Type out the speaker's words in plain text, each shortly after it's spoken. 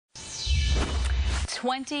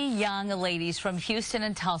20 young ladies from Houston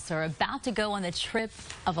and Tulsa are about to go on the trip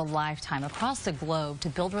of a lifetime across the globe to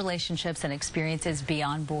build relationships and experiences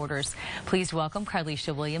beyond borders. Please welcome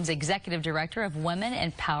Carlisha Williams, Executive Director of Women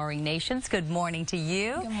Empowering Nations. Good morning to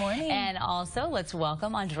you. Good morning. And also let's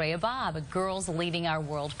welcome Andrea Bob, a Girls Leading Our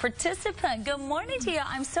World participant. Good morning to you.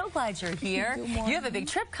 I'm so glad you're here. Good morning. You have a big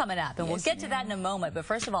trip coming up, and we'll get to that in a moment. But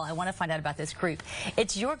first of all, I want to find out about this group.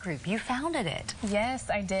 It's your group. You founded it. Yes,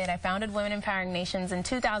 I did. I founded Women Empowering Nations in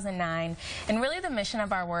 2009, and really the mission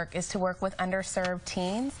of our work is to work with underserved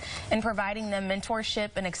teens and providing them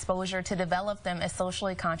mentorship and exposure to develop them as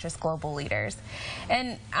socially conscious global leaders.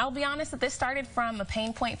 And I'll be honest that this started from a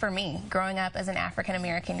pain point for me, growing up as an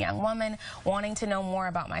African-American young woman, wanting to know more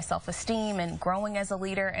about my self-esteem and growing as a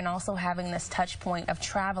leader, and also having this touch point of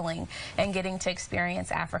traveling and getting to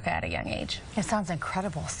experience Africa at a young age. It sounds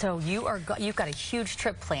incredible. So you've got a huge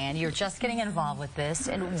trip planned. You're just getting involved with this.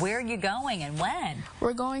 And where are you going and when?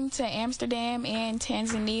 We're going to Amsterdam and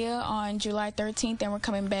Tanzania on July 13th, and we're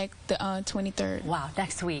coming back the 23rd. Wow,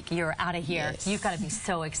 next week. You're out of here. Yes. You've got to be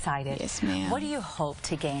so excited. Yes, ma'am. What do you hope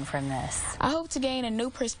to gain from this? I hope to gain a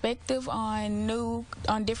new perspective on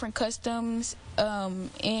different customs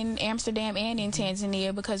in Amsterdam and in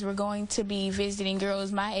Tanzania, because we're going to be visiting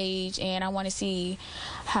girls my age, and I want to see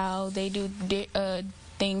how they do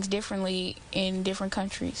things differently in different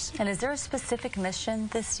countries. And is there a specific mission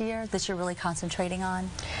this year that you're really concentrating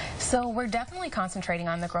on? So we're definitely concentrating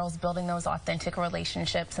on the girls building those authentic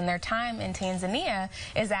relationships, and their time in Tanzania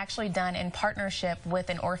is actually done in partnership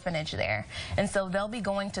with an orphanage there. And so they'll be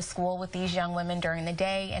going to school with these young women during the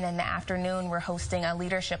day, and in the afternoon we're hosting a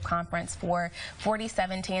leadership conference for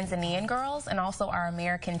 47 Tanzanian girls and also our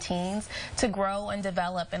American teens to grow and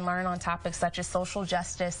develop and learn on topics such as social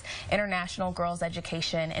justice, international girls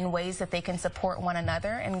education, and ways that they can support one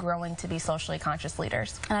another in growing to be socially conscious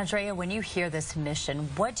leaders. And Andrea, when you hear this mission,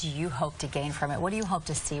 what do you hope to gain from it? What do you hope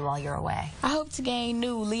to see while you're away? I hope to gain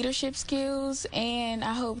new leadership skills, and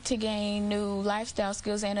I hope to gain new lifestyle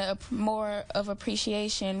skills and a more of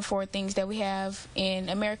appreciation for things that we have in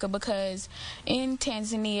America, because in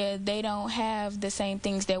Tanzania they don't have the same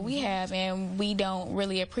things that we have, and we don't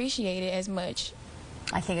really appreciate it as much.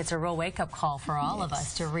 I think it's a real wake-up call for all of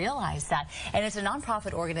us to realize that. And it's a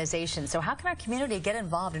nonprofit organization, so how can our community get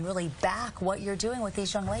involved and really back what you're doing with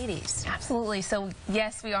these young ladies? Absolutely. So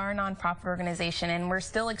yes, we are a nonprofit organization, and we're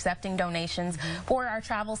still accepting donations for our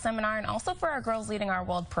travel seminar and also for our Girls Leading Our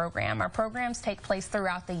World program. Our programs take place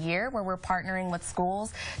throughout the year, where we're partnering with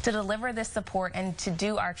schools to deliver this support and to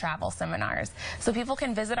do our travel seminars. So people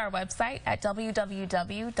can visit our website at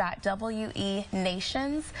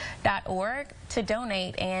www.wenations.org to donate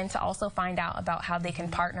and to also find out about how they can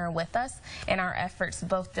partner with us in our efforts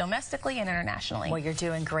both domestically and internationally. Well, you're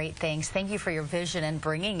doing great things. Thank you for your vision and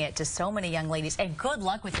bringing it to so many young ladies, and good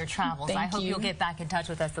luck with your travels. I hope you'll get back in touch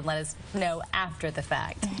with us and let us know after the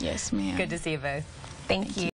fact. Yes, ma'am. Good to see you both. Thank you.